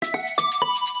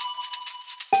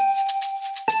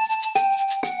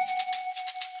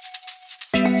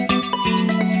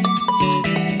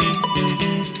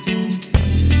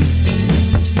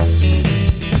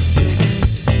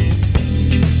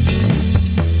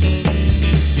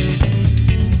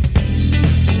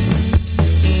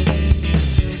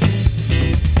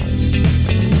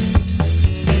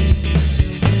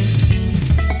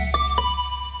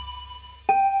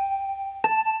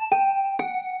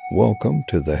Welcome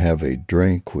to the Have a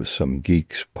Drink with Some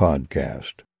Geeks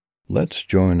podcast. Let's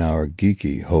join our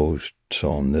geeky hosts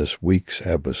on this week's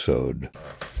episode.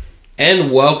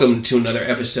 And welcome to another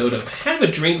episode of Have a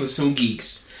Drink with Some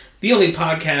Geeks, the only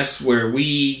podcast where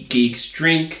we geeks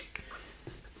drink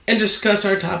and discuss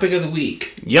our topic of the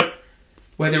week. Yep.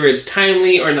 Whether it's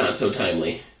timely or not so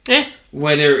timely.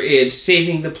 Whether it's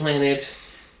saving the planet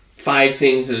 5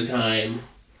 things at a time,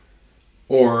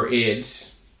 or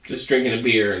it's just drinking a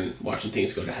beer and watching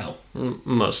things go to hell.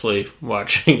 Mostly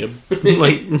watching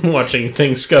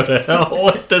things go to hell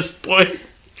at this point.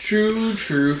 True.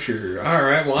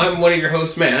 Alright, well, I'm one of your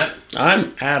hosts, Matt.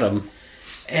 I'm Adam.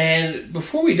 And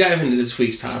before we dive into this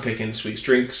week's topic and this week's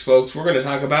drinks, folks, we're going to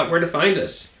talk about where to find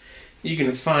us. You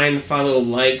can follow,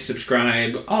 like,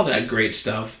 subscribe, all that great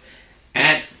stuff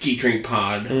at Geek Drink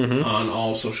Pod on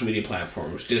all social media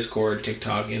platforms. Discord,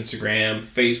 TikTok, Instagram,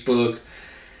 Facebook,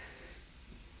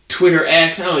 Twitter,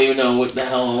 X. I don't even know what the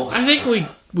hell. I think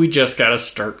we just gotta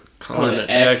start calling it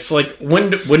X. Like, when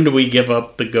do we give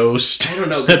up the ghost? I don't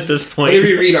know. At this point, whenever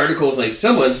you read articles, like,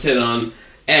 someone said on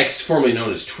X, formerly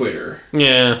known as Twitter.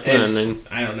 Yeah,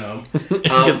 I don't know. It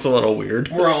gets a little weird.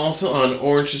 We're also on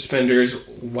Orange Suspenders,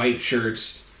 White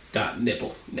Shirts,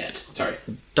 .nipplenet. Sorry.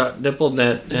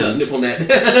 .nipplenet.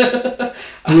 .nipplenet.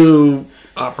 Blue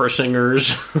opera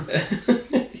singers.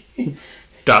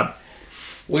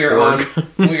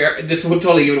 This will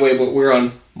totally give it away, but we're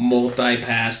on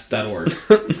multipass.org.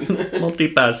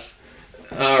 Multipass.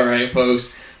 All right,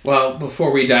 folks. Well,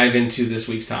 before we dive into this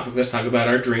week's topic, let's talk about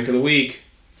our drink of the week.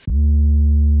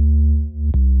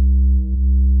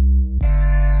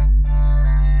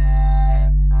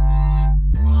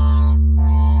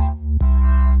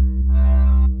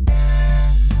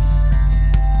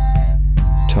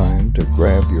 Time to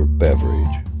grab your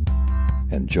beverage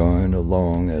and join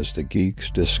along as the geeks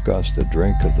discuss the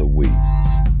drink of the week.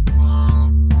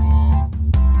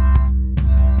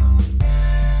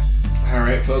 All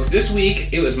right, folks. This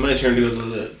week it was my turn to go to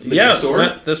the liquor store.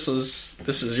 Yeah, this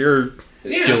is your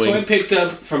doing. So I picked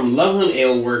up from Loveland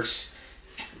Ale Works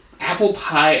Apple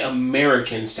Pie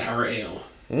American Sour Ale,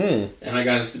 and I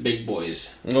got us the big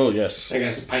boys. Oh yes, I got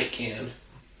us a pint can.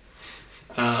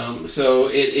 So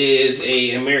it is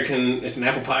it's an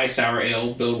apple pie sour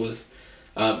ale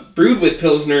brewed with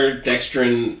Pilsner,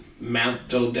 dextrin,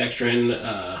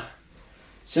 maltodextrin,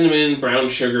 cinnamon, brown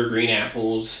sugar, green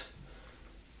apples.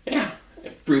 Yeah,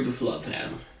 brewed with love,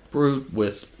 Adam. Brewed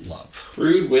with love.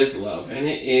 Brewed with love, and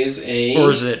it is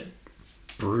Or is it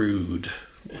brewed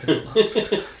with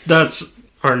love? That's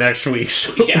our next week's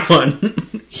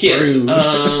one. Yes. I'm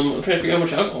trying to figure out how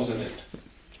much alcohol's in it.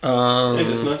 It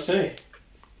does not say.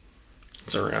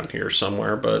 It's around here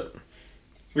somewhere, but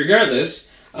regardless,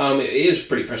 it is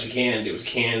pretty freshly canned. It was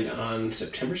canned on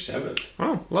September 7th.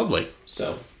 Oh, lovely.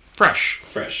 So fresh.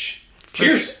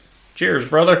 Cheers. Cheers,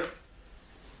 brother.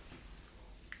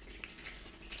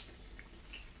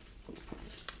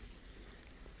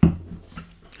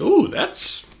 Ooh,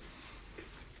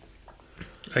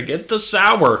 I get the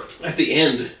sour At the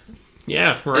end.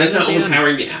 Yeah, right. And it's not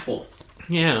overpowering the apple.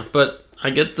 Yeah, but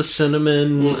I get the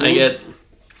cinnamon. I get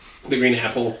the green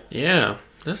apple. Yeah,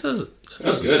 this is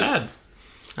good. Bad.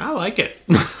 I like it.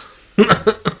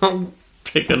 I'll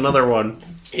take another one.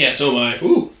 Yeah, so am I.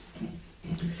 Ooh.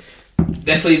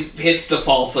 Definitely hits the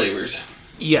fall flavors.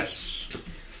 Yes.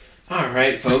 All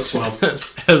right, folks. Well,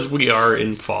 as we are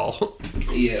in fall.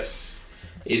 Yes.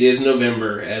 It is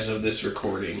November as of this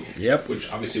recording. Yep.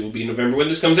 Which obviously will be November when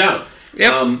this comes out.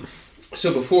 Yep.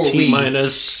 So before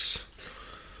T-minus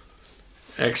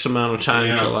X amount of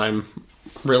time till I'm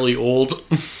really old.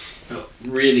 Oh,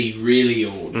 really, really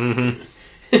old. Mm-hmm.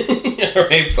 All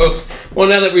right, folks. Well,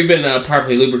 now that we've been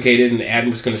properly lubricated and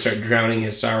Adam's going to start drowning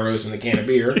his sorrows in a can of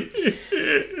beer,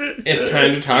 it's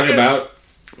time to talk about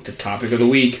the topic of the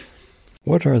week.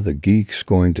 What are the geeks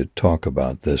going to talk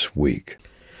about this week?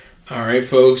 All right,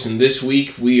 folks, and this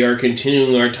week we are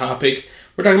continuing our topic.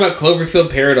 We're talking about Cloverfield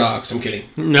Paradox. I'm kidding.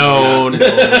 No.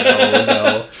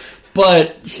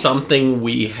 But something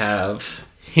we have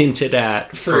hinted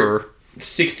at for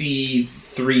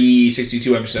 63,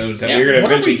 62 episodes that we're going to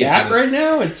eventually get to this. Right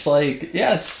now, it's like,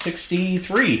 it's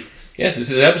 63. Yes, this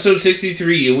is episode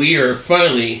 63, and we are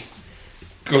finally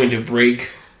going to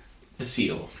break the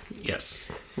seal.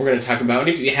 Yes. We're going to talk about, and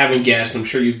if you haven't guessed, I'm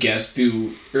sure you've guessed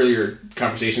through earlier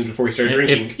conversations before we started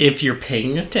drinking. If you're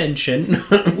paying attention.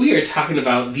 We are talking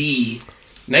about the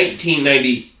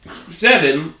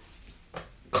 1997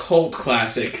 cult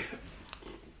classic.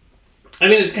 I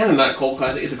mean, it's kind of not a cult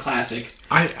classic, it's a classic.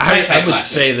 I would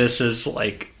say this is,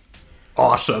 like,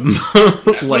 awesome.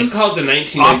 Let's call it the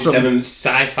 1997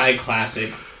 sci-fi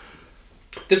classic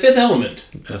The Fifth Element.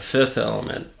 The Fifth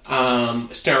Element.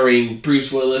 Starring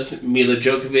Bruce Willis, Mila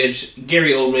Djokovic,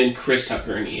 Gary Oldman, Chris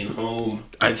Tucker, and Ian Holm.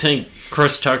 I think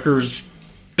Chris Tucker's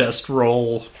best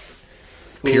role,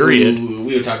 period. Ooh,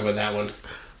 we would talk about that one.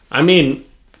 I mean,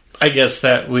 I guess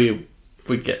that we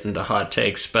get into hot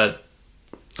takes, but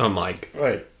I'm like,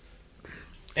 right.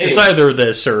 Anyway. It's either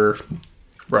this or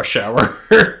Rush Hour.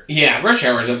 Yeah, Rush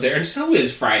Hour's up there, and so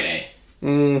is Friday.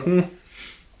 Mm-hmm.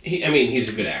 He's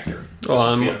a good actor.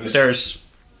 Well, there's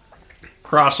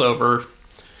crossover.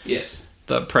 Yes.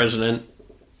 The president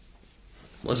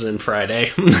was in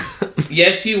Friday.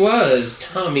 Yes, he was.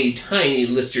 Tommy Tiny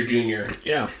Lister Jr.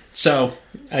 Yeah. So,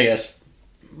 I guess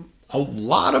a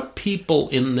lot of people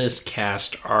in this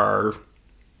cast are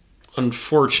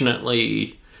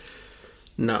unfortunately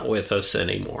not with us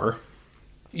anymore.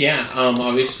 Yeah,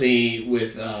 obviously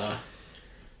with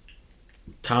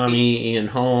Tommy, Ian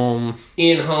Holm.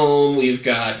 We've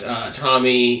got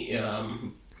Tommy.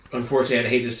 Unfortunately, I'd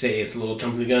hate to say it's a little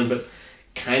jumping the gun, but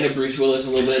kind of Bruce Willis a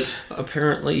little bit.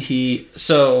 Apparently is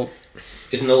no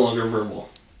longer verbal.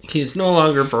 He's no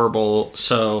longer verbal,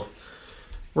 so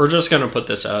we're just going to put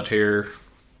this out here.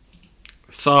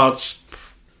 Thoughts,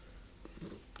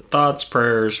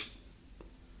 prayers.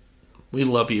 We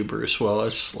love you, Bruce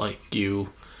Willis. Like,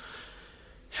 you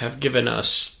have given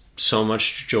us so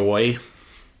much joy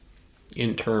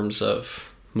in terms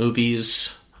of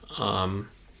movies.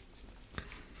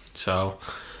 So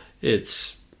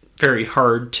it's very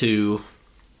hard to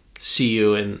see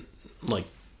you and, like,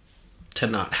 to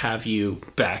not have you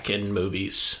back in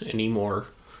movies anymore.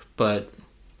 But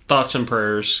thoughts and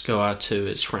prayers go out to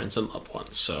his friends and loved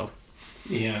ones. So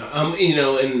yeah,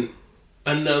 and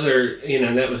another,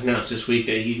 that was announced this week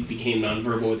that he became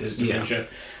nonverbal with his dementia. Yeah.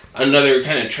 Another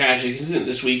kind of tragic incident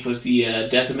this week was the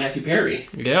death of Matthew Perry.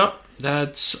 Yeah,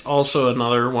 that's also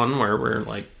another one where we're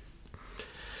like,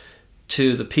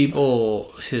 to the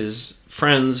people, his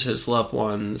friends, his loved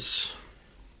ones,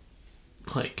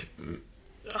 like,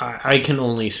 I can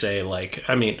only say, like,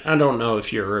 I mean, I don't know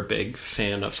if you're a big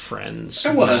fan of Friends.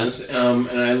 I was, and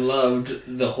I loved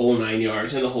the whole 9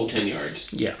 yards and the whole 10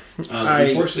 yards. Yeah.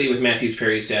 Unfortunately, with Matthew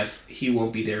Perry's death, he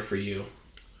won't be there for you.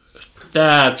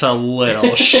 That's a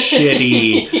little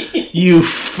shitty, you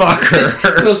fucker.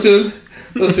 A little soon.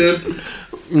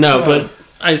 No, but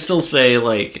I still say,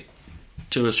 like,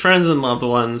 to his friends and loved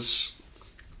ones,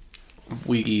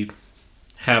 we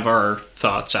have our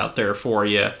thoughts out there for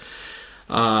you.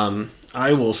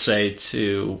 I will say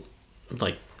to,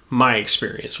 like, my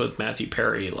experience with Matthew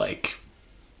Perry, like,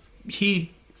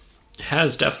 he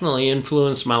has definitely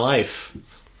influenced my life.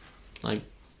 Like,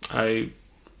 I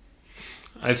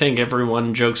think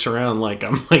everyone jokes around like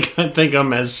I think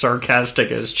I'm as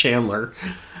sarcastic as Chandler.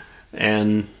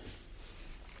 And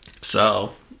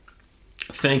so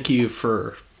thank you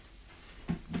for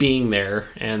being there,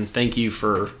 and thank you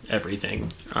for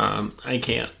everything. I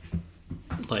can't,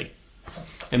 like,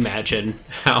 imagine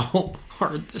how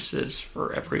hard this is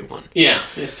for everyone. Yeah,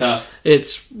 it's tough.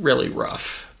 It's really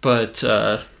rough, but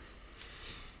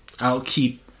I'll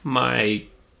keep my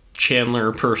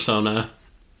Chandler persona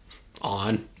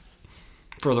on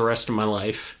for the rest of my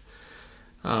life.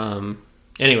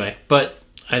 Anyway, but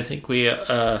I think we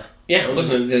looking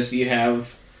at this, you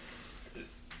have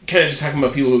kind of just talking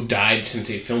about people who've died since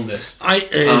they filmed this.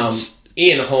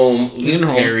 Ian Holm, Luke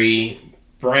Perry,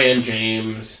 Brian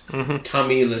James,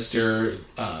 Tommy Lister,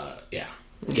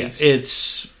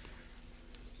 it's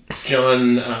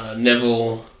John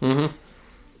Neville. Mm-hmm.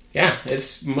 Yeah,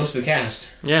 it's most of the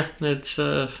cast. Yeah, it's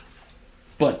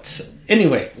but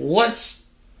anyway, let's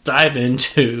dive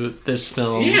into this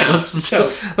film. Yeah,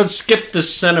 let's skip the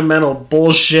sentimental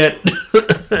bullshit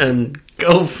and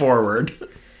go forward.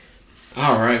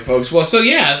 All right, folks. Well, so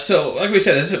like we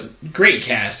said, it's a great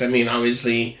cast. I mean,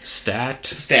 obviously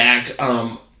stacked.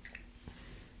 I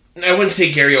wouldn't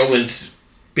say Gary Oldman's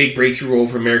big breakthrough role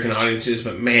for American audiences,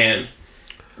 but man,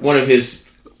 one of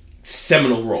his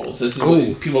seminal roles. This is what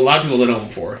a lot of people know him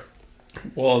for.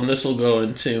 Well, and this will go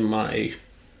into my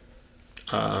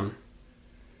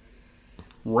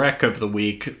wreck of the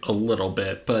week a little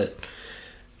bit, but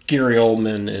Gary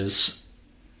Oldman is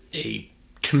a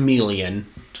chameleon.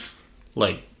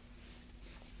 Like,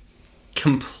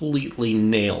 completely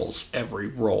nails every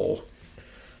role.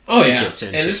 Oh yeah,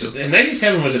 and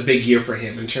 97 was a big year for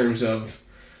him in terms of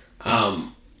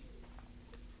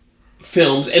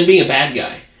films and being a bad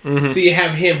guy. Mm-hmm. So you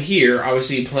have him here,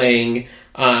 obviously playing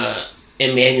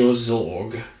Emmanuel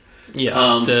Zorg. Yeah,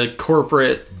 the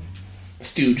corporate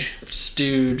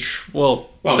stooge. Well,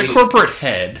 the corporate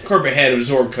head. Corporate head of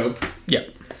Zorg Corp. Yeah,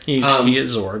 he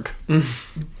is Zorg.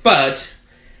 But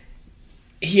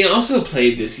He also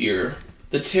played this year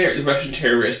the Russian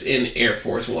terrorist in Air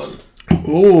Force One.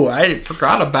 Ooh, I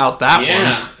forgot about that one.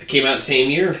 Yeah, it came out the same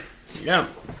year. Yeah.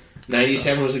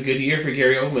 97 was a good year for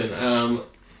Gary Oldman.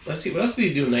 Let's see, what else did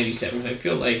he do in 97? I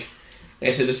feel like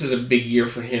I said, this is a big year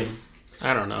for him.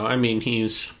 I don't know. I mean,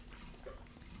 he's...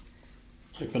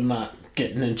 I'm not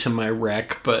getting into my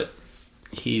rec, but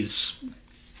he's...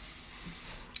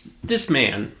 This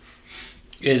man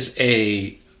is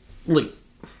a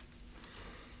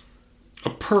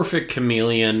perfect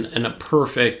chameleon and a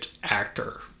perfect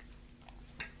actor.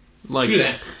 Like, True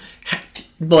that.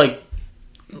 Like,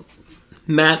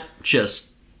 Matt,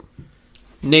 just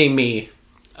name me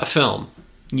a film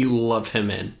you love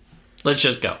him in. Let's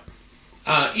just go.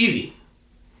 Easy.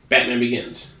 Batman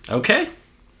Begins. Okay.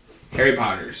 Harry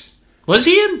Potter's. Was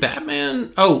he in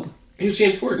Batman? Oh. He was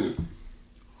James Corden.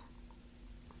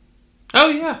 Oh,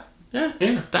 yeah. Yeah.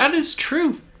 Yeah. That is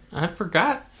true. I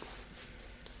forgot.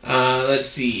 Let's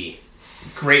see.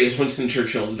 Great is Winston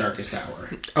Churchill in The Darkest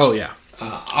Hour. Oh, yeah.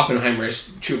 Oppenheimer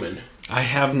is Truman. I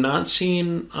have not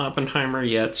seen Oppenheimer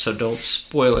yet, so don't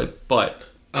spoil it, but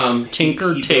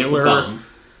Tinker he Tailor... built the bomb.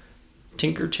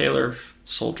 Tinker Tailor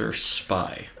Soldier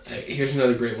Spy. Here's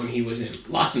another great one he was in.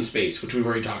 Lost in Space, which we've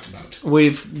already talked about.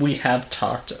 We have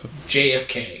talked of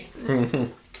JFK.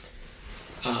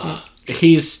 Mm-hmm.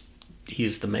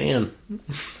 He's the man.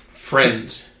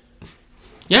 Friends.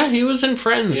 Yeah, he was in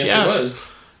Friends. Yes, yeah, he was.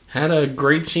 Had a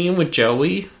great scene with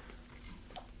Joey.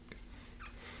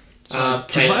 Do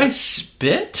I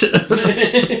spit?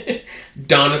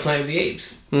 Dawn of Planet of the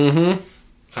Apes. Mm-hmm.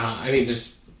 I mean,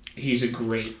 he's a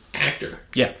great actor.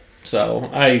 Yeah. So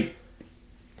I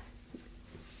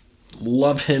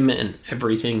love him in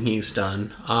everything he's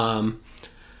done.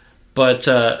 But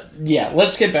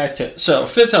let's get back to it. So,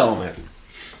 Fifth Element.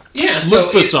 Yeah, so...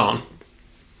 Luc Besson.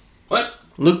 What?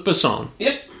 Luc Besson.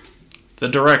 Yep. The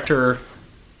director,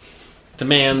 the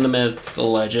man, the myth, the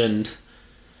legend.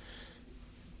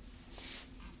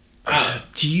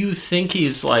 Do you think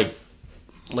he's like,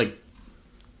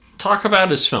 talk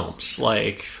about his films,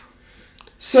 like...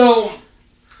 So,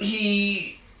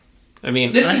 he... I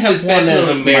mean, this I is have his one best as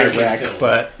known American my rec, film.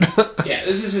 but... Yeah,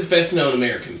 this is his best known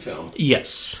American film.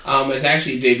 Yes. It's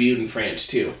actually debuted in France,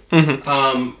 too.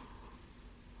 Mm-hmm.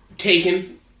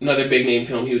 Taken, another big name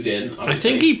film he did, obviously. I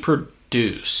think he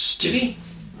produced. Did he?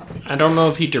 I don't know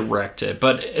if he directed,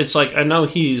 but it's like, I know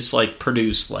he's like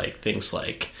produced like things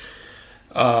like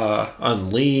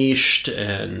Unleashed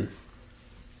and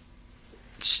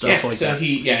stuff like so that.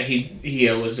 He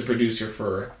was the producer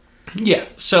for... Yeah,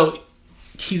 so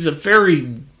he's a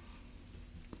very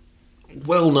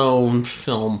well-known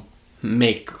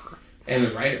filmmaker. And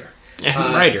the writer.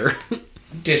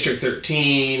 District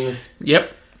 13.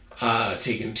 Yep.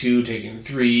 Taken 2, Taken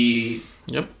 3.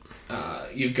 Yep.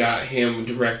 You've got him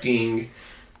directing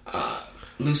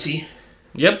Lucy.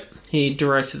 Yep, he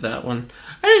directed that one.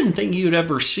 I didn't think you'd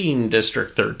ever seen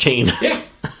District 13. Yeah.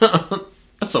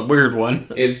 That's a weird one.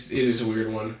 It is a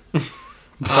weird one.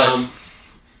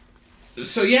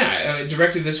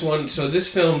 Directed this one. So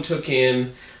this film took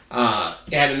in...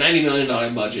 it had a $90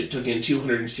 million budget, took in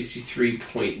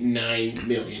 $263.9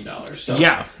 million. So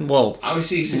yeah, well,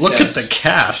 obviously success. Look at the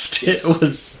cast.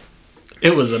 Yes.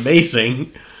 It was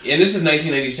amazing. And this is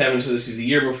 1997, so this is the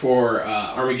year before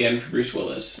Armageddon for Bruce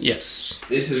Willis. Yes.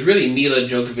 This is really Mila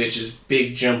Jokovich's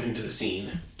big jump into the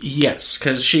scene. Yes,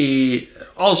 because she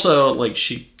also,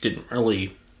 she didn't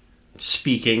really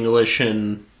speak English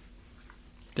in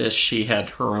this. She had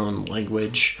her own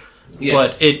language. Yes.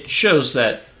 But it shows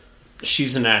that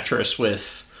she's an actress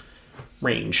with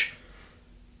range.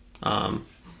 And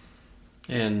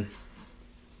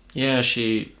yeah,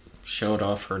 she showed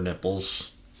off her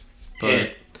nipples.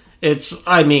 But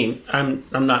I'm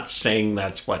not saying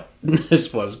that's what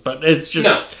this was, but it's just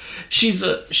no. She's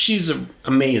an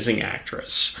amazing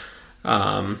actress.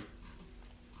 I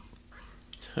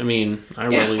mean,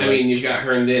 you've got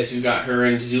her in this, you've got her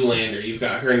in Zoolander, you've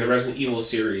got her in the Resident Evil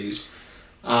series.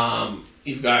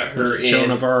 You've got her in Joan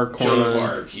of Arc.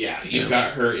 Yeah. You've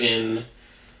got her in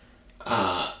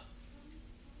The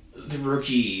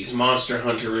Rookies. Monster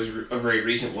Hunter was a very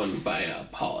recent one by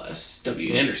Paul S.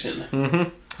 W. Anderson. Mm-hmm.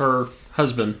 Her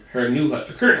husband. Her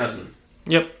current husband.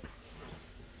 Yep.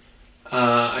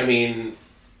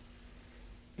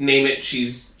 Name it.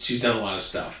 She's done a lot of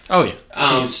stuff. Oh yeah.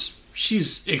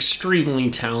 She's extremely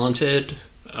talented.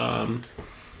 Not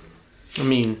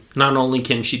only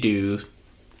can she do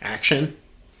action,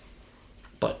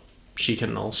 but she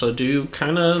can also do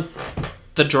kind of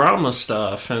the drama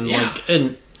stuff and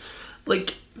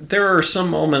there are some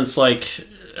moments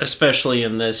especially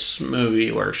in this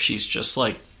movie where she's just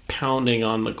pounding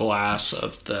on the glass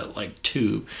of the like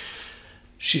tube.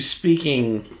 She's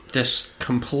speaking this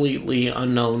completely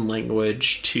unknown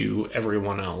language to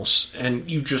everyone else,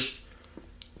 and you just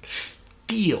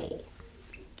feel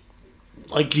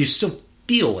like you still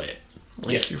feel it.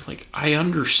 Like you're like, I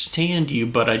understand you,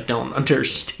 but I don't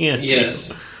understand you.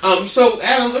 Yes. So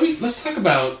Adam, let's talk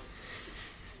about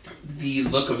the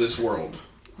look of this world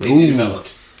that you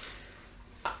developed.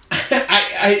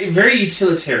 I very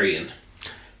utilitarian.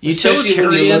 Especially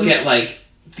when you look at like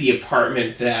the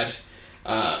apartment that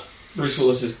Bruce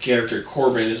Willis's character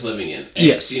Corbin is living in.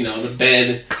 Yes. You know, the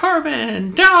bed.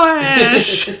 Corbin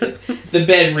Dallas. The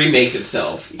bed remakes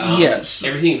itself. Yes.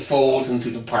 Everything folds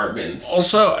into compartments.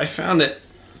 Also, I found it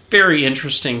very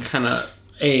interesting, kind of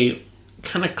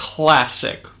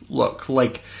classic look,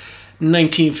 like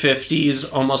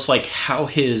 1950s, almost like how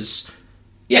his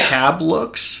cab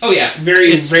looks. Oh yeah,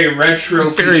 very retro,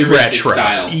 very retro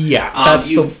style. Yeah, that's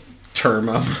the term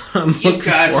I'm looking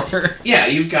for. Yeah,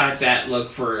 you've got that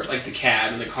look for like the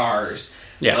cab and the cars.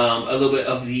 Yeah, a little bit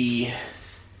of the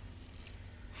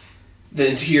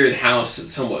interior of the house,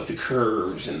 somewhat the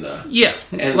curves and the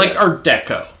and like Art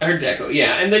Deco. Art Deco,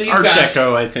 yeah, and then Art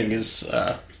Deco, I think, is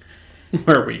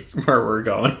where we're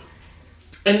going.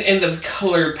 And the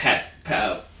color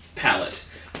palette.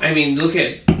 I mean, look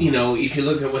at, you can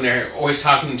look at when they're always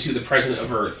talking to the president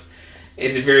of Earth.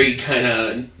 It's a very kind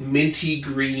of minty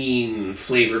green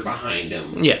flavor behind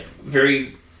him. Yeah.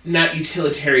 Very, not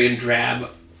utilitarian drab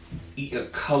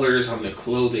colors on the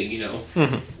clothing,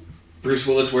 Mm-hmm. Bruce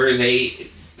Willis wears a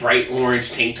bright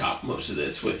orange tank top most of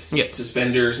this with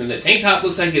suspenders, and the tank top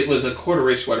looks like it was a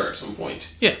corduroy sweater at some point.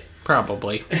 Yeah,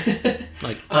 probably.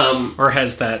 Or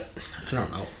has that... I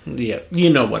don't know. Yeah,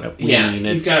 you know what we mean.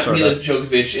 You've got Mila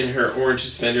Djokovic in her orange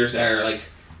suspenders that are like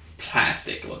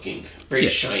plastic looking, very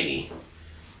shiny.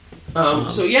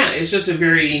 So it's just a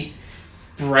very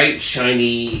bright,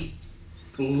 shiny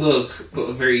look, but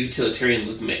a very utilitarian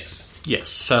look mix. Yes,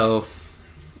 so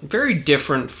very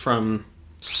different from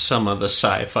some of the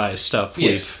sci-fi stuff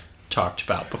we've talked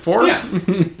about before. Yeah,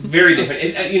 very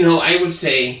different. I would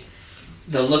say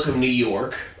the look of New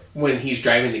York when he's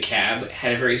driving the cab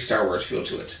had a very Star Wars feel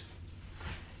to it.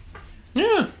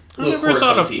 Yeah, I never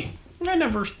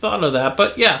thought of that,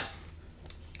 but yeah.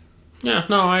 Yeah,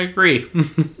 no, I agree.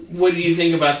 What do you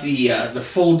think about the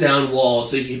fold-down wall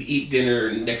so you could eat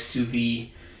dinner next to the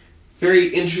very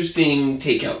interesting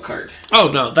takeout cart? Oh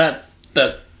no, that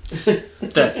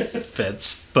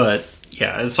fits. But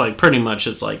yeah, it's like pretty much.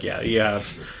 It's like you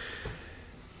have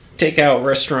takeout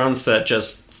restaurants that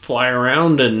just fly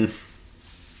around and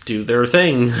do their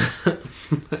thing.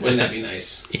 Wouldn't that be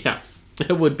nice? Yeah,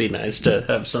 it would be nice to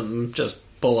have something just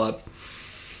pull up.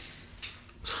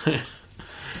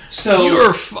 So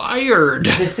you're fired.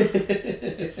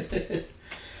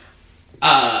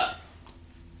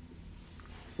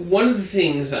 One of the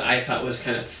things that I thought was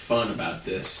kind of fun about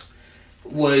this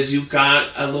was you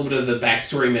got a little bit of the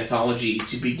backstory mythology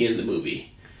to begin the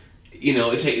movie.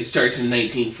 It starts in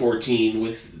 1914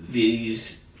 with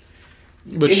these.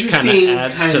 Which kind of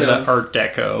adds to the Art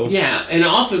Deco. Yeah, and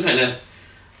also kind of...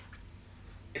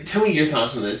 Tell me your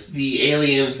thoughts on this. The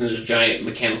aliens and those giant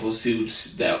mechanical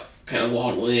suits that kind of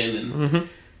waddle in. And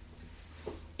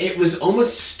it was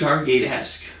almost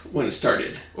Stargate-esque when it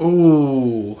started.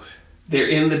 Ooh. They're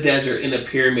in the desert in a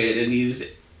pyramid, and the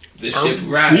ship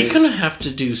rides. We're going to have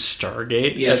to do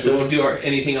Stargate? Yes, we won't do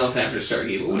anything else after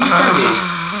Stargate, but we'll do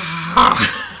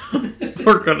Stargate.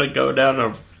 We're going to go down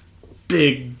a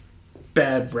big...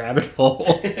 bad rabbit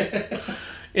hole.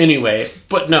 Anyway,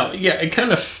 but no, it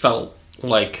kind of felt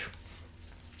like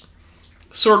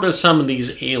sort of some of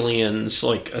these aliens,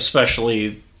 like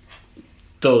especially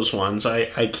those ones.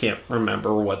 I can't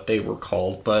remember what they were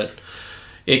called, but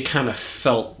it kind of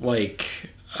felt like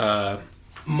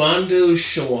Mondo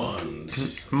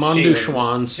Shawans.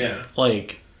 Yeah,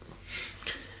 like.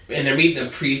 And they're meeting a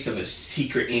priest of a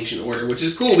secret ancient order, which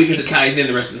is cool because it ties in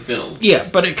the rest of the film. Yeah,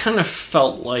 but it kind of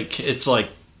felt like it's like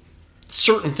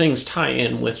certain things tie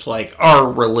in with like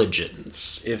our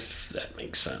religions, if that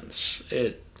makes sense.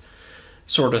 It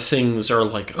sort of things are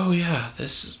like, oh yeah,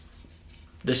 this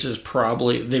is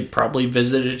probably they probably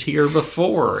visited here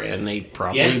before, and they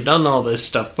probably done all this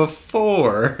stuff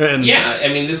before. And I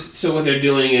mean, so what they're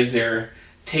doing is they're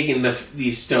taking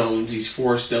these stones, these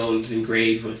 4 stones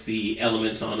engraved with the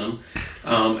elements on them,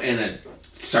 and a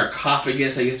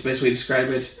sarcophagus, I guess is the best way to describe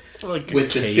it, like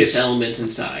with the 5th element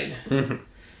inside. Mm-hmm.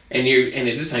 And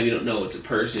at this time you don't know it's a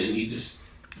person. You just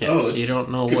you don't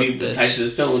know could what be this types of the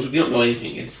stones. You don't know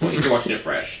anything. It's you're watching it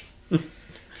fresh.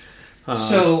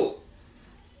 So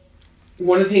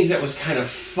one of the things that was kind of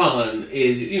fun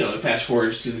is, it fast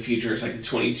forwards to the future. It's like the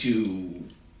 22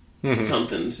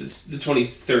 somethings. It's the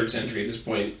 23rd century at this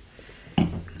point.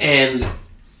 And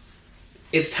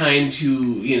it's time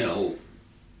to,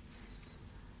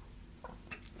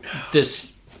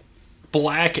 this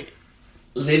black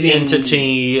living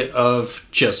entity of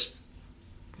just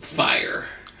fire.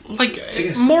 Like,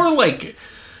 more like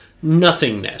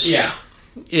nothingness. Yeah.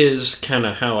 Is kind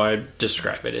of how I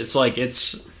describe it. It's like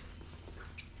it's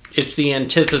the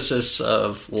antithesis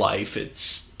of life.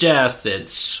 It's death.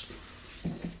 It's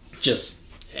just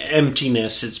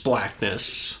emptiness. It's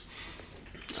blackness.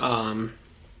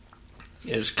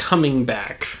 Is coming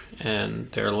back, and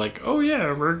they're like, "Oh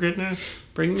yeah, we're gonna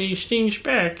bring these things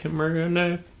back, and we're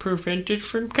gonna prevent it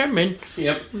from coming."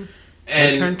 Yep.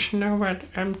 And I don't know what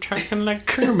I'm talking like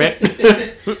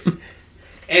Kermit.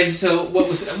 And so, one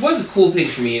of the cool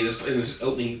things for me in this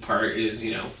opening part is,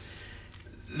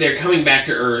 they're coming back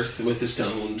to Earth with the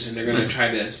stones, and they're going to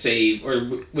try to save,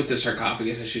 or with the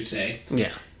sarcophagus, I should say.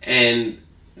 Yeah. And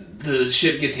the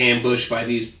ship gets ambushed by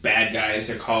these bad guys.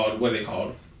 They're called, what are they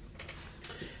called?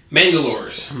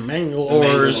 Mangalores.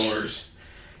 Mangalores.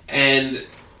 And,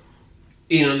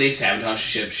 they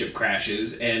sabotage the ship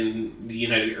crashes, and the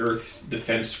United Earth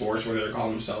Defense Force, whatever they call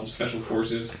themselves, Special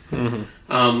Forces,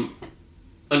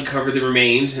 uncover the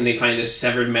remains, and they find this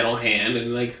severed metal hand,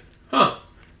 and like, I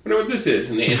wonder what this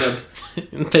is, and they end up...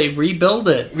 they rebuild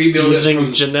it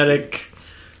using genetic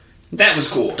that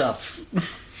was cool stuff.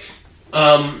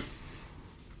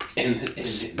 And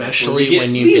especially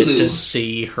when you get to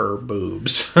see her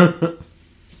boobs. We'll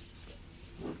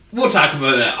talk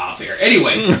about that off air.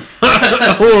 Anyway.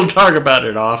 We'll talk about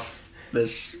it off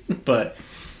this, but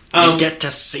you get to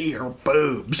see her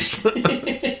boobs.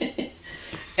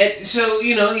 And so,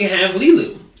 you have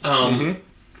Lilu.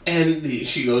 And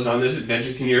she goes on this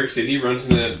adventure through New York City, runs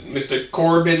into Mr.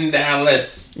 Corbin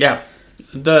Dallas. Yeah.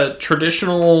 The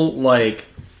traditional,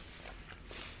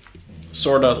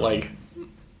 sort of,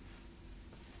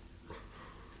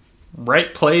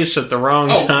 right place at the wrong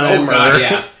time. Oh, God,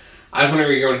 yeah. I was wondering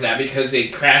where you're going with that, because they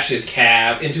crash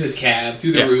into his cab,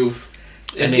 through the roof.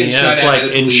 And he has,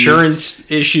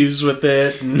 insurance issues with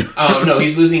it. Oh, no,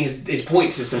 he's losing his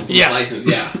point system for his license,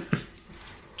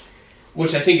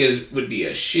 Which I think would be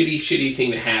a shitty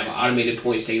thing to have. Automated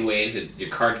points taken away as your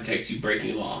car detects you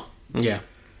breaking law. Yeah.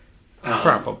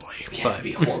 Probably. Yeah, it'd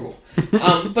be horrible.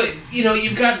 But,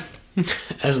 you've got...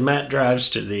 As Matt drives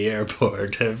to the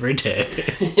airport every day.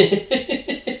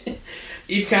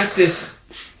 You've got this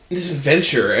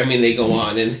adventure. I mean, they go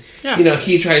on, and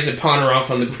he tries to pawn her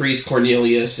off on the priest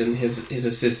Cornelius and his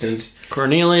assistant.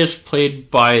 Cornelius,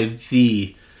 played by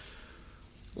the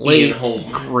late Ian Holm.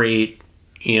 Great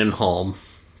Ian Holm,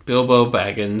 Bilbo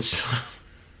Baggins,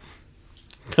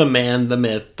 the man, the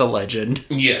myth, the legend.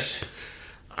 Yes,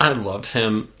 I love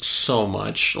him so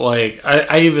much.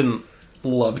 I even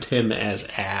loved him as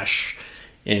Ash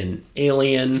in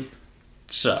Alien.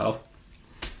 So,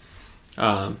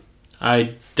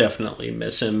 I definitely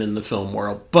miss him in the film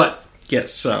world. But,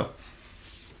 yes, so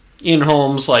Ian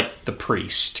Holm's the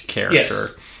priest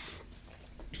character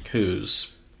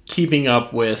who's keeping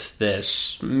up with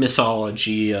this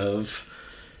mythology of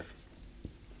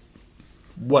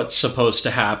what's supposed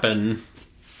to happen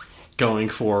going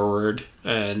forward,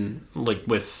 and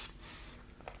with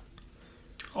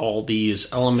all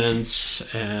these elements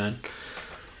and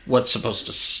what's supposed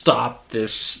to stop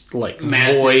this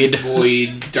massive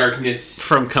void darkness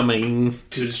from coming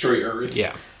to destroy Earth.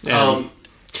 Yeah. And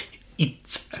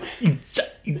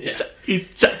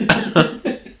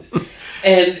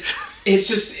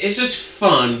it's just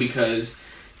fun, because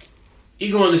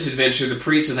you go on this adventure. The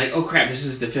priest is like, "Oh crap, this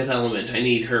is the fifth element. I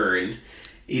need her." And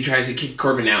he tries to kick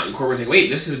Corbin out, and Corbin's like, "Wait,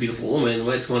 this is a beautiful woman.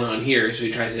 What's going on here?" So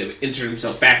he tries to insert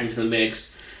himself back into the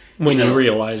mix. When you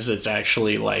realize it's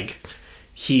actually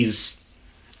he's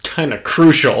kind of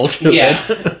crucial to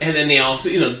it. And then they also,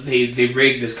 they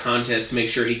rig this contest to make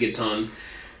sure he gets on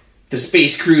the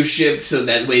space cruise ship, so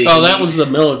that way. That was the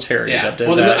military that did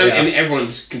that. And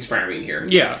everyone's conspiring here.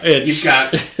 Yeah, you've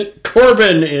got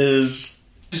Corbin is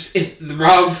just the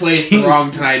wrong place, the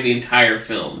wrong time, the entire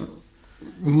film.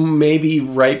 Maybe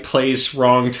right place,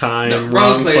 wrong time. No,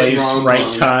 wrong place,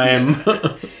 right time.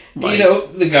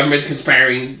 The government's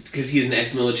conspiring because he's an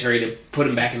ex-military to put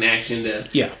him back in action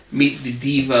to meet the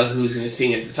diva who's going to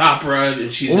sing at this opera,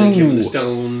 and she's going to give him the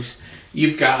stones.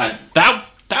 You've got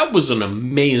that was an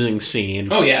amazing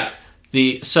scene. Oh yeah.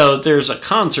 So there's a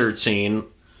concert scene.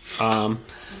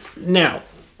 Now,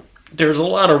 there's a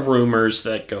lot of rumors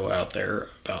that go out there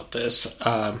about this.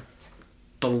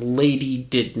 the lady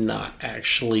did not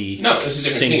actually No, it was a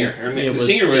different singer. The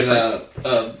singer was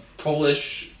a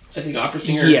Polish, I think, opera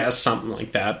singer. Yeah, something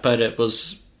like that. But it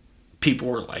was... People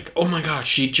were like, oh my gosh,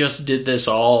 she just did this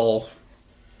whole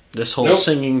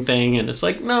singing thing. And it's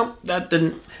like, no, that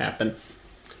didn't happen.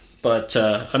 But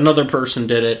another person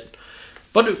did it.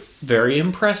 But very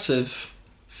impressive.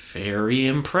 Very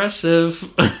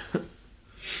impressive.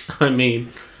 I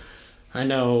mean, I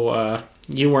know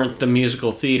you weren't the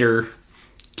musical theater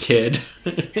kid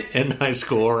in high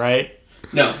school, right?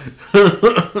 No.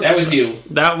 That was you.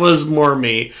 That was more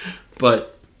me.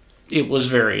 But it was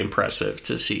very impressive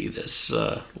to see this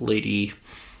lady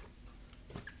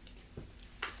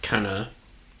kind of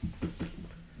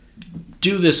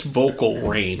do this vocal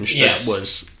range that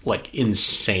was, like,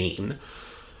 insane.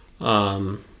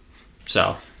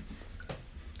 So,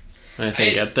 I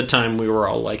think at the time we were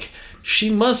all like, she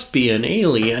must be an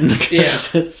alien. Yeah.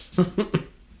 It's...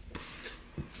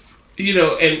 You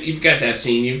know, and you've got that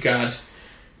scene. You've got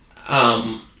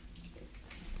the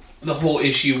whole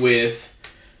issue with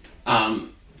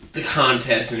the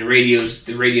contest and the radio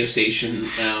station.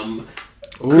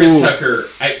 Chris Tucker.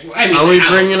 I mean, are we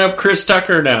bringing up Chris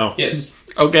Tucker now? Yes.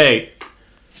 Okay.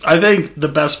 I think the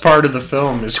best part of the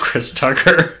film is Chris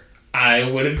Tucker. I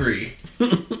would agree.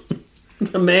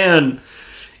 The man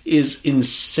is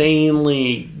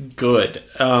insanely good.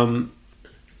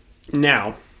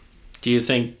 Now, do you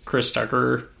think Chris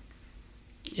Tucker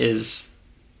is,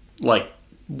 like,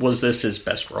 was this his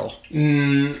best role?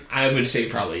 I would say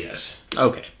probably yes.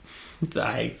 Okay.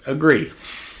 I agree.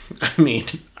 I mean,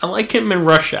 I like him in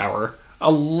Rush Hour a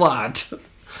lot,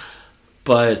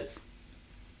 but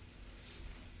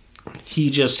he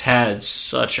just had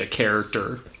such a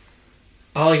character.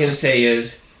 All I'm going to say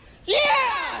is,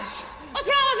 yes! What's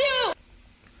wrong with you?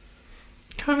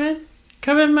 Come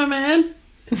in, my man.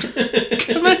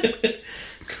 Come in.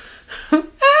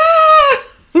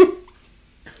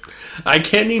 I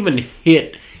can't even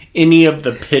hit any of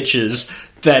the pitches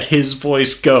that his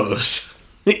voice goes.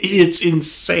 It's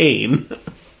insane.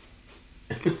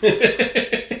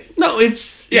 No,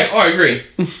 it's... Yeah, I agree.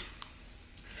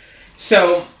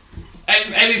 So,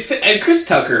 I mean, Chris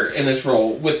Tucker in this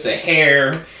role with the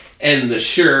hair and the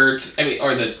shirt, I mean,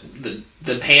 or the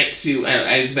pantsuit,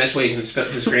 it's the best way you can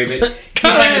describe it.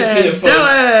 Come on, tell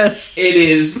us! It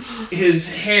is,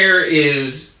 his hair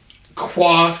is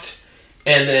coiffed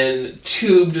and then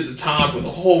tubed at the top with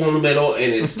a hole in the middle,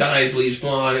 and it's dyed bleach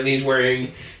blonde, and he's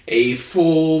wearing a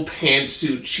full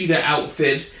pantsuit cheetah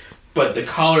outfit, but the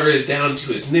collar is down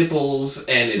to his nipples,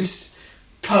 and it's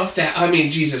puffed out. I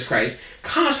mean, Jesus Christ.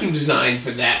 Costume design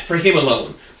for that, for him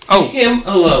alone. Him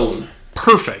alone.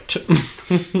 Perfect.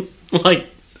 Like,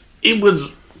 it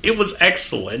was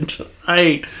excellent.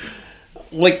 I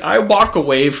walk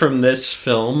away from this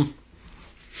film,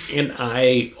 and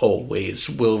I always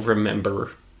will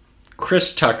remember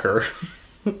Chris Tucker.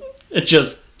 It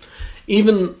just,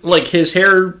 even, like, his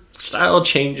hairstyle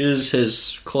changes,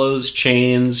 his clothes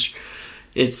change.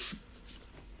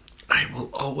 I will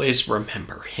always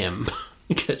remember him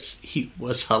because he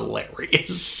was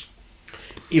hilarious.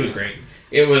 He was great.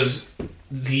 It was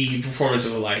the performance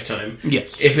of a lifetime.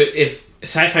 Yes. If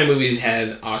sci-fi movies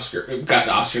had gotten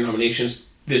Oscar nominations,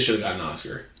 this should have gotten an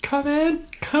Oscar. Come in,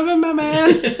 my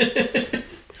man.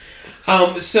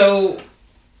 So,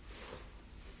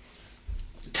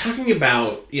 talking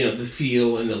about, you know, the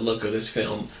feel and the look of this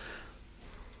film,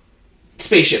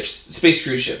 spaceships, space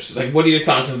cruise ships. Like, what are your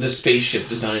thoughts of the spaceship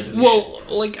design? Well,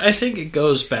 like, I think it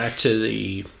goes back to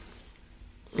the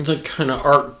kind of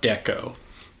Art Deco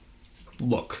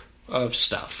look of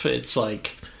stuff. It's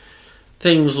like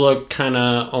things look kind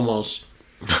of almost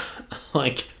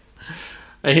like,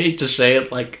 I hate to say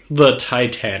it, like the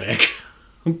Titanic,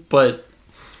 but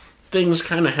things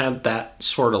kind of had that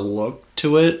sort of look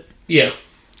to it. Yeah.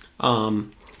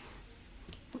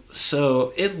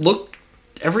 So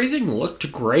everything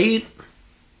looked great,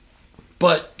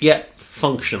 but yet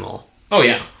functional. Oh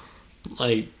yeah.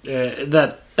 Like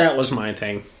that was my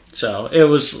thing. So it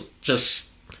was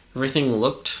just everything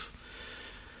looked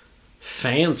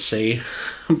fancy,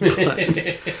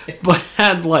 but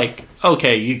had like,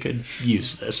 okay, you could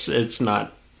use this. It's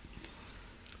not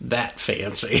that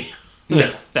fancy. No.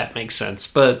 If that makes sense.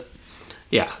 But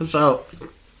yeah, so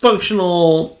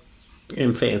functional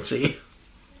and fancy.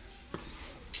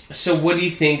 So what do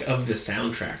you think of the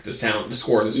soundtrack, the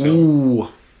score of this film? Ooh.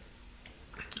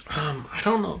 I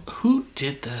don't know. Who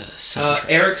did the soundtrack?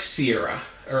 Eric Serra.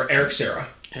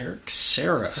 Eric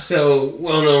Serra. So,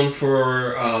 well known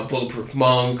for Bulletproof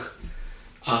Monk.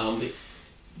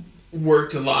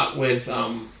 Worked a lot with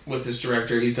with this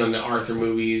director. He's done the Arthur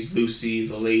movies, Lucy,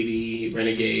 The Lady,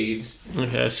 Renegades.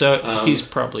 Okay, so he's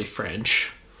probably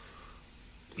French,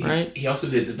 right? He also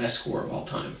did the best score of all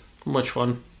time. Which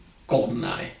one?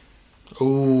 GoldenEye.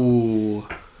 Ooh,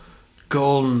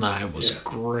 GoldenEye was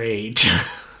great.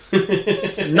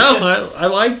 No, I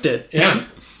liked it. Yeah.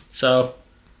 So,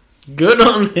 good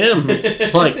on him.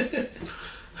 Like,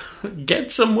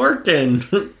 get some work in.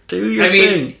 Do your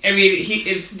thing.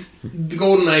 It's the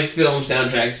GoldenEye film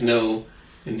soundtracks. No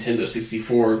Nintendo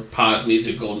 64 pause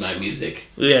music, GoldenEye music.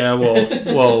 Yeah,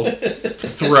 we'll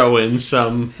throw in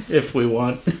some if we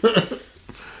want.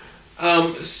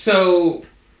 So,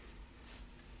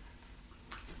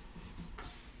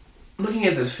 looking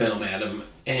at this film, Adam,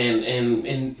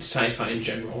 and sci-fi in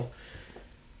general,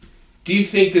 do you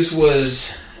think this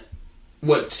was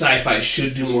what sci-fi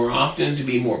should do more often to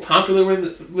be more popular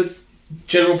with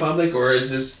general public, or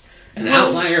is this an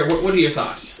outlier? What are your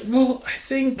thoughts? Well, I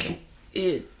think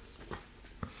it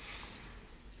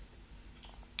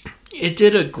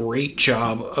did a great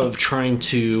job of trying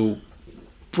to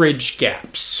bridge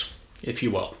gaps, if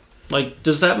you will. Like,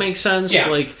 does that make sense? Yeah.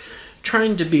 Like,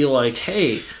 trying to be like,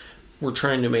 hey, we're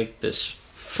trying to make this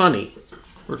funny.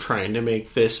 We're trying to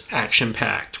make this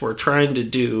action-packed. We're trying to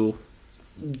do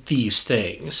these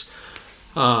things.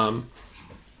 I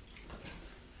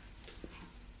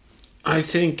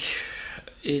think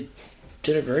it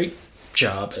did a great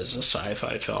job as a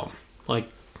sci-fi film. Like,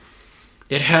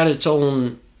 it had its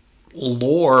own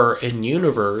lore and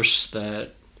universe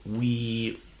that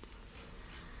we...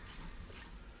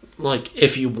 Like,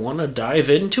 if you want to dive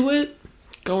into it,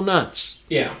 go nuts.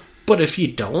 Yeah. But if you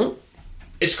don't...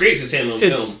 It's great to stand on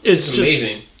film. It's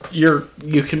amazing. You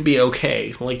can be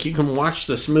okay. Like, you can watch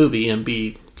this movie and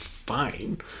be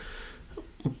fine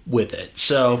with it.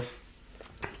 So,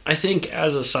 I think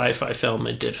as a sci-fi film,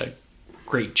 it did a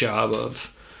great job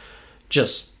of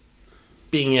just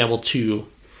being able to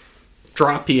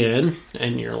drop you in,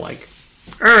 and you're like,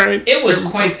 all right. It was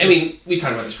quite... I mean, we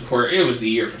talked about this before. It was the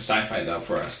year for sci-fi, though,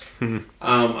 for us.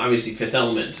 Obviously, Fifth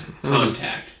Element,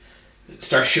 Contact,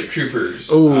 Starship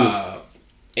Troopers,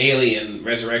 Alien,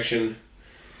 Resurrection.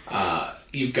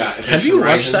 You've got... Have you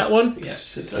watched that one?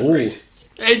 Yes, it's great.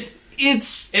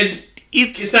 It's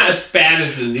not as bad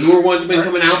as the newer ones have been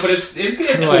coming out, but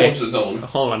it holds its own.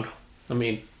 Hold on. Let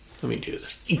me do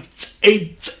this.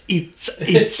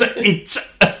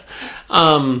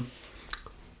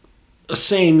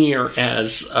 Same year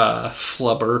as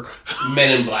Flubber.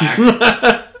 Men in Black.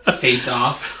 Face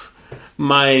Off.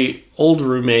 My old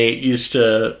roommate used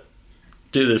to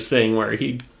do this thing where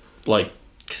he'd, like,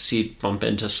 because he'd bump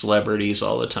into celebrities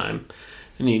all the time,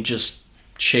 and he'd just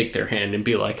shake their hand and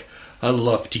be like, I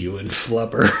loved you in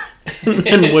Flubber,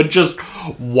 and would just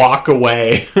walk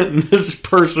away, and this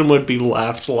person would be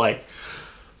left like,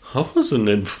 I wasn't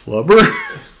in Flubber.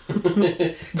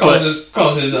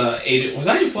 calls his agent, was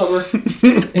I in Flubber?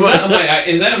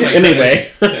 Is that my anyway,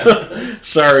 yeah.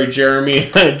 Sorry, Jeremy,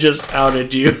 I just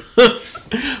outed you.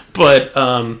 But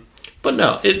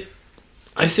no,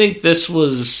 I think this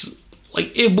was,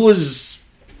 like, it was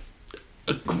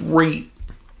a great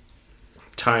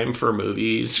time for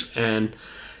movies, and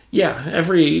yeah,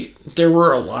 there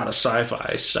were a lot of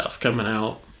sci-fi stuff coming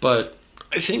out, but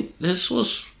I think this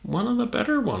was one of the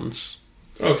better ones.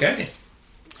 Okay.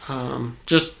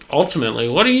 Just ultimately,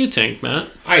 what do you think, Matt?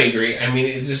 I agree. I mean,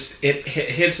 it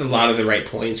hits a lot of the right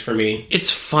points for me. It's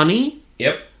funny.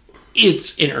 Yep.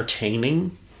 It's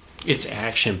entertaining. It's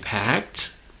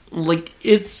action-packed. Like,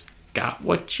 it's got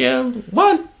what you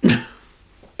want.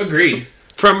 Agreed.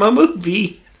 From a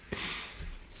movie.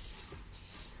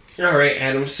 All right,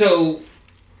 Adam. So,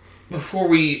 before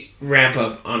we wrap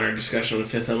up on our discussion on the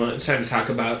Fifth Element, it's time to talk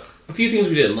about a few things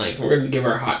we didn't like. We're going to give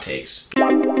our hot takes.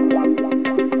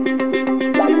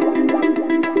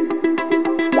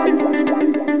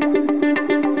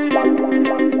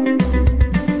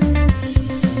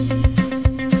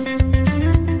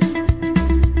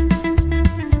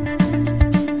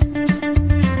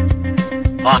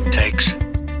 Hot takes.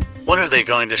 What are they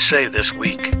going to say this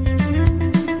week?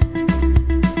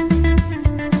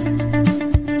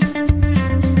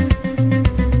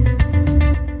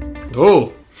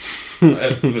 Oh.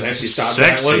 It was actually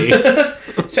sexy. That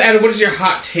one. So, Adam, what is your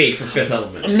hot take for Fifth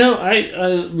Element?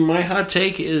 No, my hot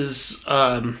take is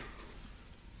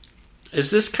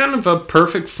this kind of a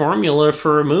perfect formula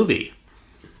for a movie?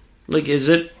 Like, is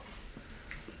it?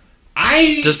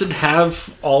 Does it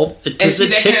have all? Does it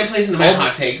that tick kind of plays into my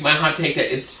hot take. My hot take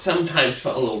that it sometimes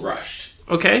felt a little rushed.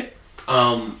 Okay.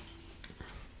 Well,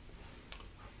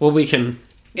 we can.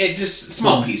 It just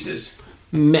small pieces.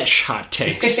 Mesh hot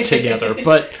takes together,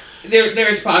 but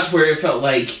there are spots where it felt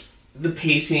like the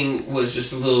pacing was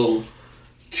just a little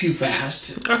too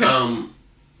fast. Okay. And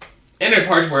there are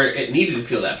parts where it needed to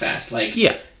feel that fast, like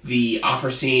the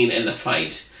opera scene and the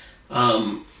fight.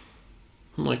 I'm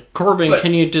like, Corbin,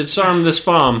 can you disarm this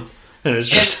bomb? And it's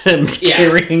just him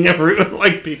carrying everyone,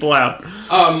 like, people out.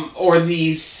 Or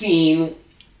the scene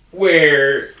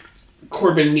where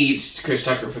Corbin meets Chris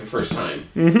Tucker for the first time.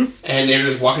 Mm-hmm. And they're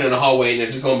just walking in the hallway and they're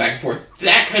just going back and forth.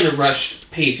 That kind of rushed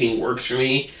pacing works for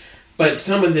me. But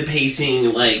some of the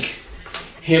pacing, like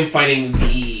him fighting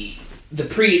the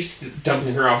priest,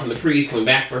 dumping her off on the priest, coming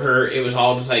back for her, it was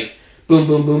all just like boom,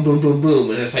 boom, boom, boom, boom,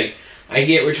 boom. And it's like, I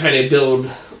get we're trying to build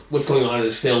what's going on in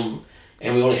this film,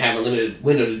 and we only have a limited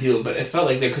window to do it, but it felt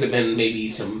like there could have been maybe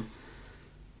some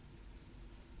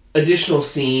additional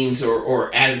scenes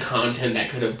or added content that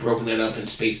could have broken it up and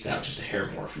spaced it out just a hair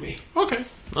more for me. Okay.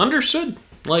 Understood.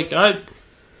 Like,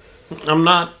 I'm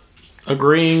not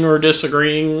agreeing or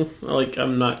disagreeing. Like,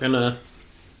 I'm not gonna...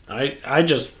 I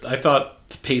thought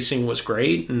the pacing was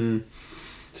great, and...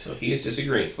 So he is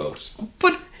disagreeing, folks.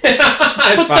 But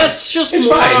that's just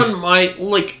more on my...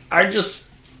 Like, I just...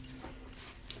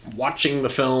 Watching the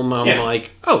film, I'm like,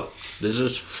 oh, this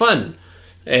is fun.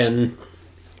 And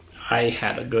I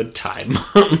had a good time.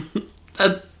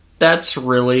 That's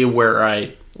really where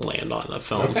I land on the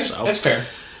film. Okay, so that's fair.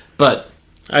 But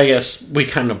I guess we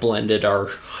kind of blended our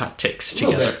hot takes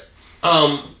together.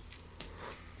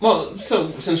 Well,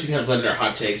 so since we kind of blended our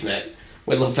hot takes and that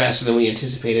went a little faster than we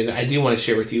anticipated, I do want to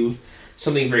share with you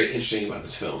something very interesting about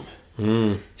this film.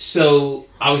 So,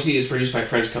 obviously, it's produced by a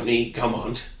French company,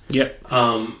 Gaumont. Yep.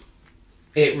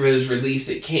 It was released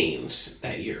at Cannes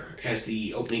that year as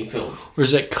the opening film. Or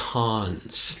is it Cannes?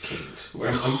 It's Cannes.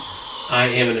 Where I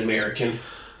am an American.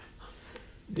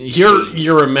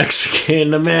 You're a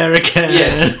Mexican American.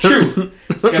 Yes, true.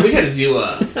 Yeah, we got to do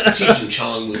a Cheech and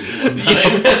Chong movie one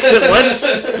time.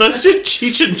 let's do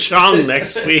Cheech and Chong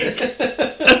next week.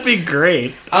 That'd be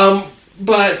great.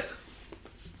 But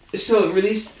so it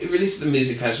released at the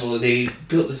music festival. They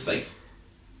built this like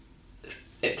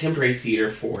a temporary theater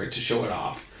for it to show it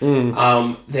off.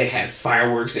 They had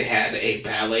fireworks. They had a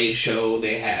ballet show.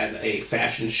 They had a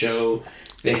fashion show.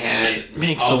 They had it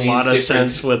makes a lot of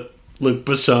sense with Luc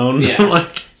Besson. Yeah,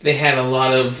 they had a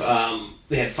lot of.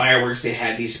 They had fireworks. They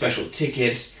had these special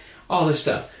tickets. All this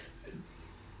stuff.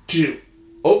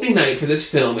 Opening night for this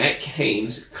film at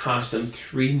Cannes cost them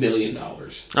 $3 million.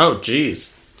 Oh,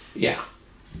 jeez. Yeah.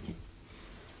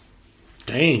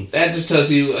 Dang. That just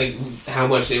tells you like how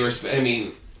much they were. I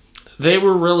mean, they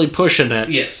were really pushing it.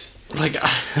 Yes. Like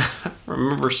I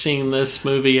remember seeing this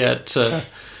movie at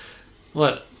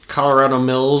Colorado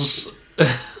Mills.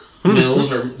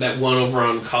 Mills or that one over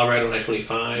on Colorado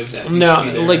 925. No,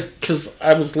 like because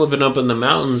I was living up in the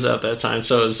mountains at that time,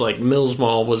 so it was like Mills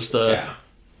Mall was the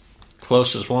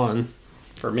closest one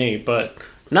for me. But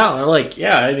no,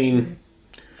 I mean.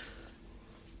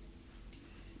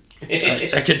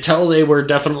 I could tell they were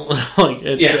definitely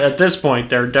at this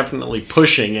point they're definitely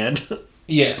pushing it.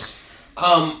 Yes.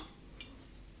 So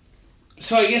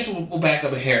I guess we'll back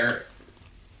up a hair.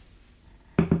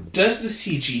 Does the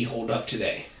CG hold up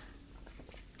today?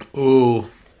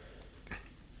 Ooh.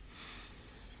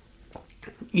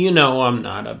 You know I'm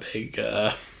not a big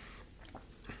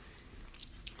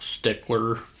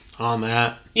stickler on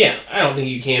that. Yeah, I don't think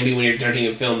you can be when you're judging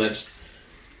a film that's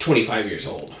 25 years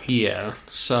old. Yeah,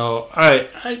 so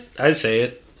I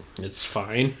say it's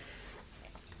fine.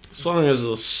 As long as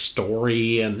the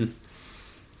story and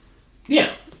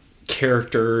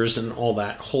characters and all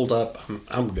that hold up,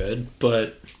 I'm good.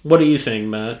 But what do you think,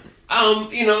 Matt?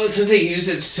 Since they use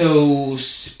it so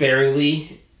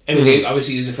sparingly, I mean, they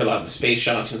obviously use it for a lot of the space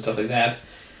shots and stuff like that.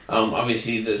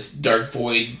 Obviously, this dark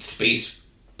void space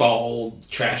ball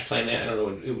trash planet. I don't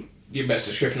know what your best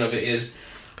description of it is.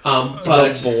 But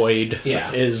the void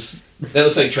is that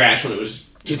looks like trash when it was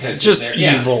just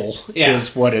evil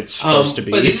is what it's supposed to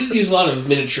be. But they did use a lot of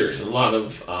miniatures and a lot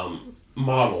of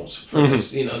models for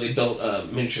this. You know, they built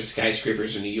miniature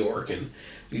skyscrapers in New York and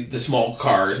the small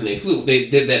cars, and they flew. They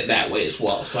did that way as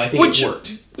well. So I think it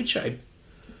worked, which I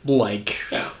like.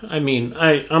 Yeah, I mean,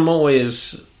 I'm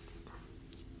always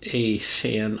a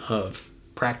fan of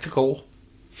practical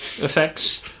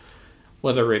effects,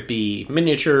 whether it be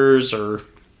miniatures or.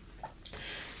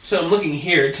 So I'm looking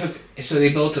here. They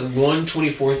built a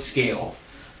 1/24th scale,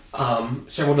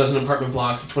 several dozen apartment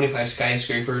blocks of 25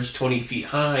 skyscrapers, 20 feet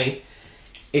high.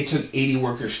 It took 80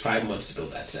 workers 5 months to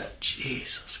build that set.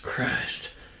 Jesus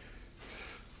Christ!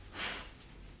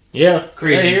 Yeah,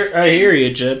 crazy. I hear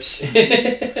you, Gyps.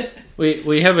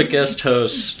 we have a guest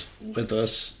host with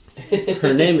us.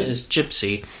 Her name is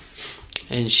Gypsy,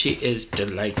 And she is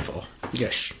delightful.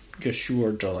 Yes, you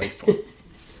are delightful.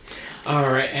 All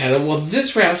right, Adam. Well,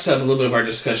 this wraps up a little bit of our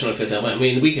discussion on Fifth Element. I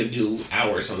mean, we could do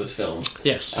hours on this film.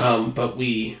 Yes. But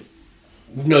we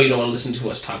know you don't want to listen to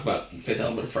us talk about Fifth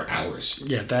Element for hours.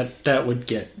 Yeah, that would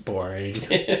get boring.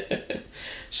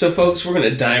 So, folks, we're going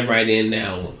to dive right in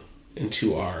now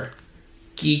into our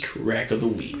Geek Wreck of the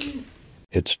Week.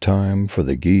 It's time for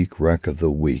the Geek Wreck of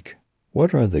the Week.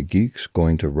 What are the geeks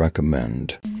going to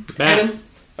recommend? Adam?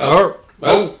 Whoa.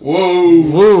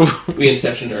 Whoa. We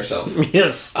inceptioned ourselves.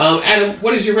 Yes. Adam,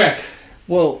 what is your wreck?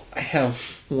 Well, I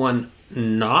have one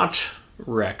not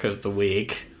wreck of the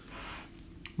week.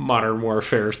 Modern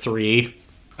Warfare 3.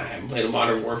 I haven't played a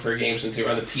Modern Warfare game since they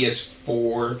were on the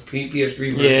PS4, PS3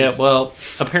 versions. Yeah, well,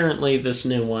 apparently this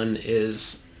new one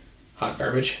is... hot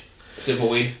garbage.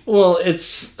 Devoid. Well,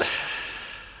 it's...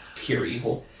 pure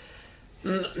evil.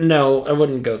 No, I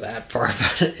wouldn't go that far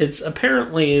about it. It's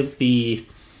apparently the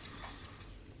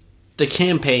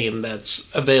campaign that's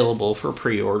available for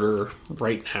pre-order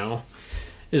right now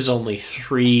is only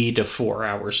 3 to 4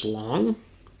 hours long.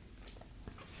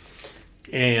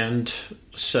 And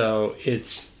so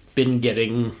it's been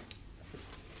getting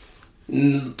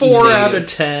 4 out of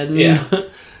 10. Yeah.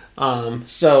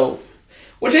 So...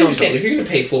 Which I understand. If you're going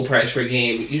to pay full price for a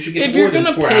game, you should get if more you're than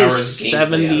gonna 4 pay hours of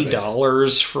gameplay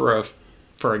 $70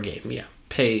 for a game, yeah,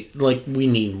 pay we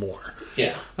need more.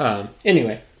 Yeah.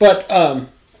 Anyway, but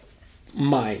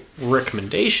my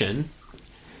recommendation,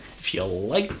 if you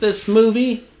like this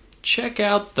movie, check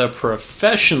out The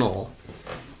Professional,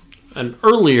 an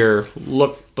earlier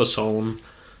Luc Besson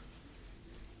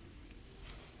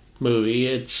movie.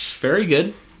 It's very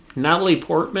good. Natalie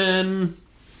Portman.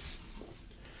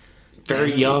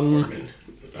 Very young.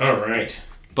 All right.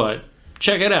 But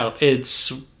check it out.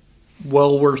 It's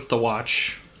well worth the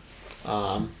watch.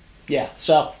 Yeah.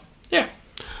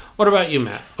 What about you,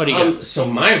 Matt? What do you got? So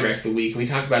my wreck of the week, we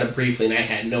talked about it briefly, and I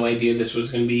had no idea this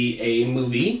was going to be a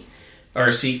movie, or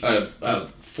a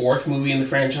fourth movie in the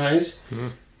franchise. Mm-hmm.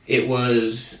 It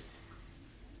was...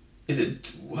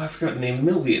 I forgot the name of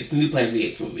the movie. It's the new Planet of the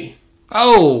Apes movie.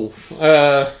 Oh!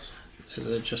 Is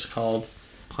it just called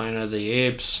Planet of the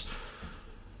Apes?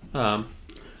 I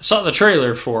saw the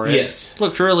trailer for it. Yes.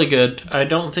 Looked really good. I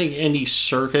don't think Andy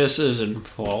Serkis is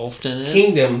involved in it.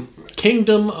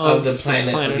 Kingdom of the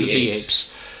Planet of the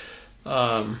Apes.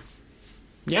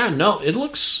 Yeah, no, it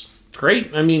looks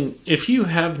great. I mean, if you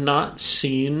have not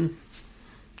seen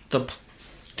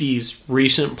these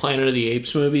recent Planet of the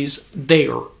Apes movies, they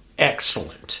are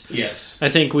excellent. Yes. I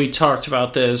think we talked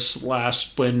about this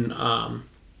last when I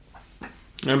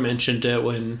mentioned it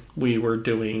when we were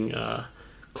doing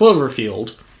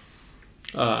Cloverfield,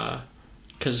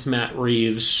 because Matt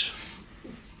Reeves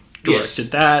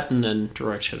directed that and then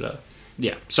directed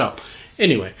so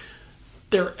anyway,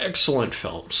 they're excellent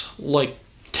films. Like,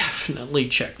 definitely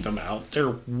check them out. They're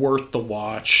worth the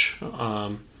watch,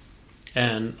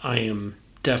 and I am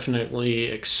definitely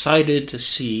excited to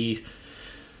see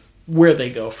where they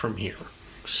go from here.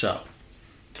 So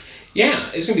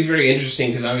yeah, it's going to be very interesting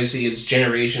because obviously it's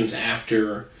generations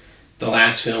after the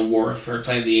last film, War for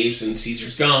Planet of the Apes, and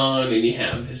Caesar's gone, and you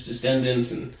have his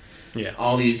descendants and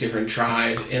all these different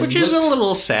tribes. Which is a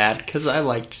little sad, because I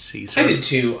liked Caesar. I did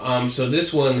too. So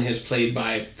this one is played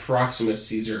by Proximus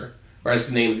Caesar, or that's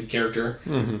the name of the character,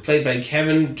 played by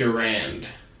Kevin Durand.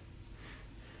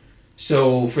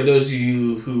 So for those of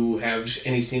you who have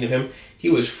any scene of him, he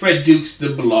was Fred Dukes the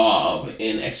Blob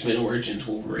in X-Men Origins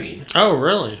Wolverine. Oh,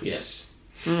 really? Yes.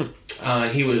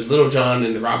 He was Little John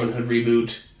in the Robin Hood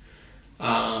reboot.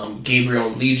 Gabriel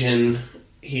in Legion.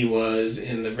 He was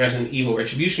in the Resident Evil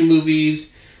Retribution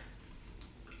movies.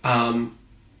 So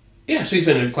he's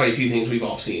been in quite a few things we've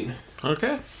all seen.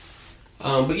 Okay.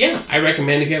 But yeah, I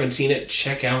recommend if you haven't seen it,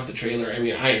 check out the trailer. I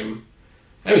mean, I'm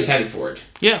excited for it.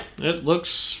 Yeah, it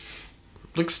looks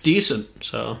decent.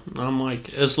 So I'm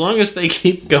like, as long as they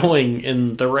keep going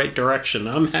in the right direction,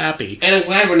 I'm happy. And I'm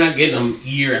glad we're not getting them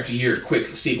year after year, quick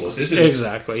sequels.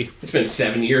 Exactly. It's been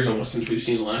 7 years almost since we've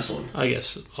seen the last one. I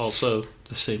guess also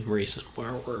the same reason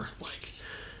where we're like,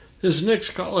 this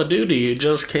next Call of Duty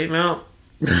just came out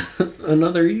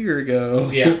another year ago.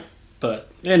 Yeah. But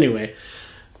anyway,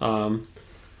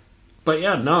 but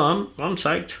yeah, no, I'm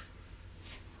psyched.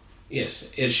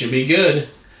 Yes, it should be good.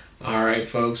 All right,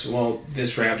 folks. Well,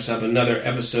 this wraps up another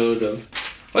episode of...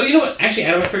 Well, you know what? Actually,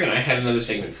 Adam, I forgot I had another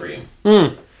segment for you.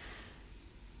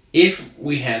 If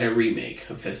we had a remake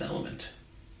of Fifth Element...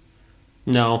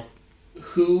 No.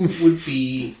 Who would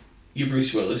be your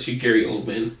Bruce Willis, your Gary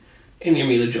Oldman, and your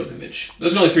Mila Djokovic?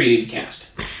 Those are only three you need to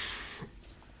cast.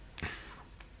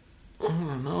 I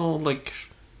don't know, like...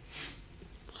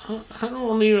 I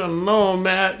don't even know,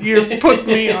 Matt. You put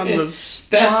me on the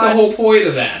spot. That's the whole point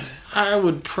of that. I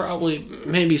would probably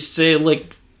maybe say,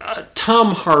 like,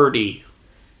 Tom Hardy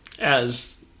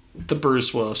as the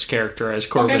Bruce Willis character as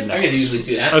Corbin. Okay, I could easily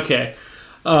see that. Okay.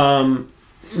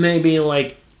 Maybe,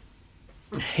 like,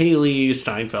 Haley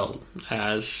Steinfeld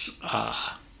as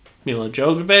Mila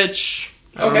Jovovich.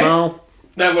 I don't know.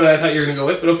 Not what I thought you were going to go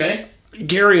with, but okay.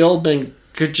 Gary Oldman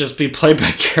could just be played by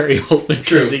Gary Oldman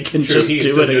because he can just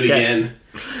do it again.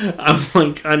 I'm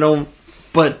like, I don't,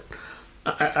 but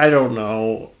I don't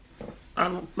know. I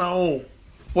don't know.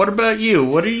 What about you?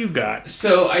 What do you got?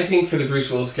 So I think for the Bruce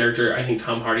Willis character, I think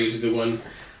Tom Hardy is a good one.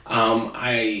 That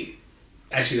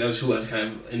was who I was kind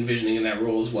of envisioning in that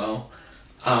role as well.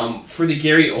 For the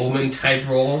Gary Oldman type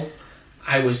role,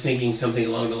 I was thinking something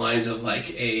along the lines of like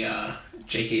a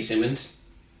J.K. Simmons.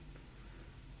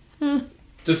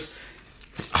 Just.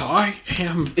 I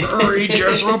am very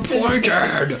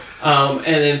disappointed. And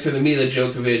then for the Mila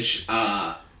Djokovic,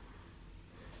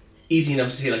 easy enough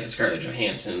to see like a Scarlett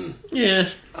Johansson. Yeah.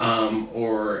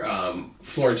 Or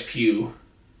Florence Pugh.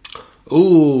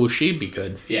 Ooh, she'd be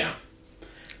good. Yeah.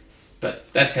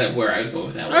 But that's kind of where I was going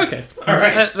with that one. Okay. All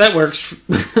right. That works.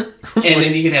 And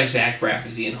then you could have Zach Braff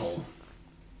as Ian Holm.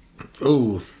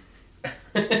 Ooh.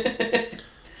 That'd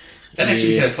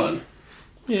actually be kind of fun.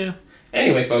 Yeah.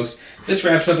 Anyway, folks, this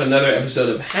wraps up another episode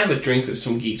of Have a Drink with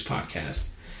Some Geeks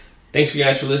podcast. Thanks for you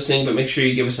guys for listening, but make sure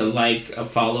you give us a like, a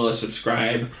follow, a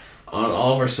subscribe on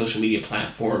all of our social media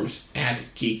platforms at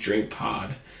Geek Drink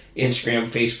Pod. Instagram,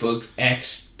 Facebook,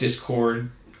 X,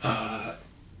 Discord,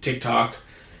 TikTok,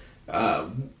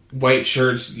 white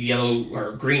shirts, yellow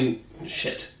or green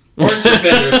shit. Orange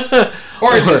suspenders.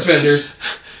 Orange suspenders.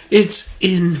 It's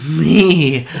in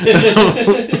me.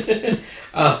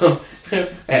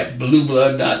 At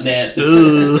blueblood.net.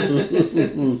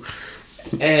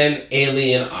 And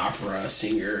Alien Opera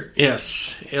Singer.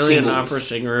 Yes. Alien Singles. Opera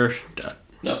Singer.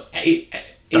 No,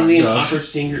 Alien Opera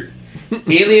Singer.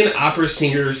 Alien Opera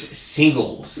Singers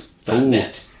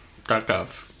Singles.net.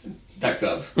 .gov.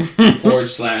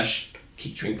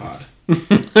 .gov/Geek Drink Pod.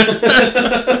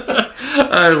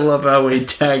 I love how we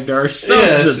tagged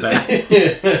ourselves in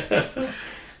that.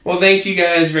 Well, thank you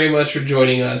guys very much for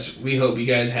joining us. We hope you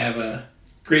guys have a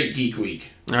great Geek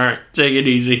Week. All right, take it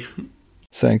easy.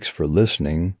 Thanks for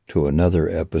listening to another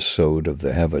episode of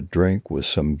the Have a Drink with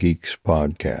Some Geeks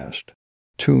podcast.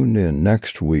 Tune in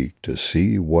next week to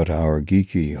see what our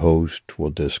geeky host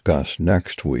will discuss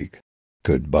next week.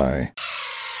 Goodbye.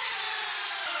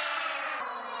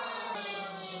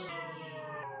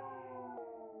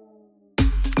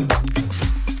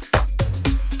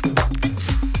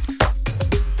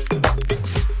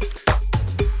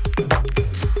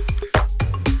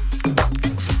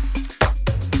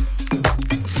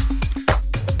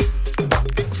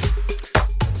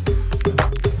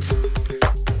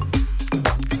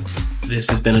 This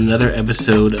has been another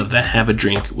episode of the Have a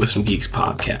Drink with Some Geeks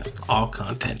podcast. All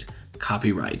content,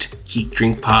 copyright, Geek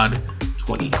Drink Pod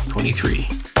 2023.